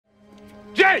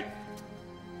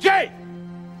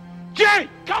Jay,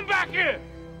 come back here!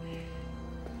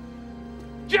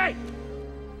 Jay,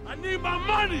 I need my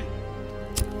money!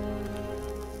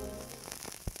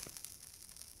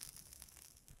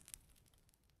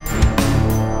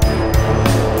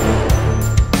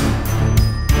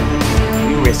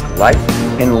 We risk life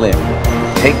and limb,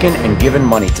 taking and giving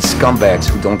money to scumbags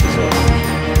who don't deserve it.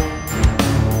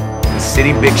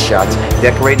 City big shots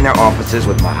decorating their offices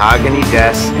with mahogany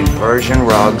desks and Persian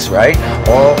rugs, right?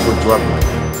 All with drug money.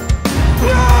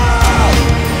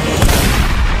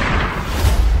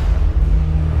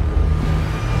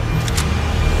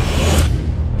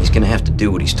 He's gonna have to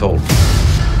do what he's told.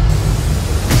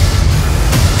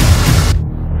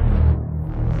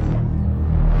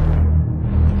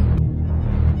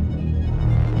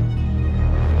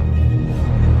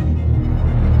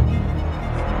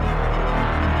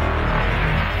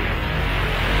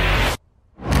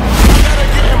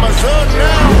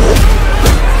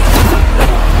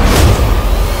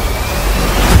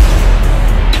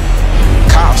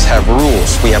 Cops have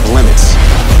rules, we have limits.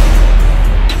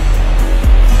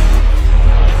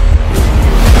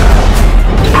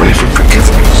 Pray for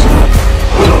forgiveness.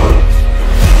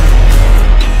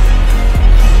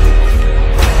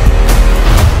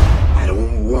 I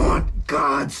don't want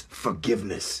God's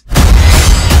forgiveness. If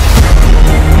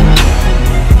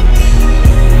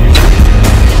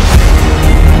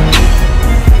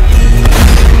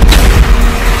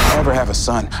I ever have a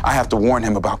son, I have to warn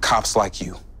him about cops like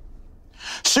you.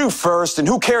 Shoot first, and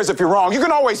who cares if you're wrong? You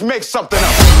can always make something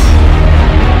up.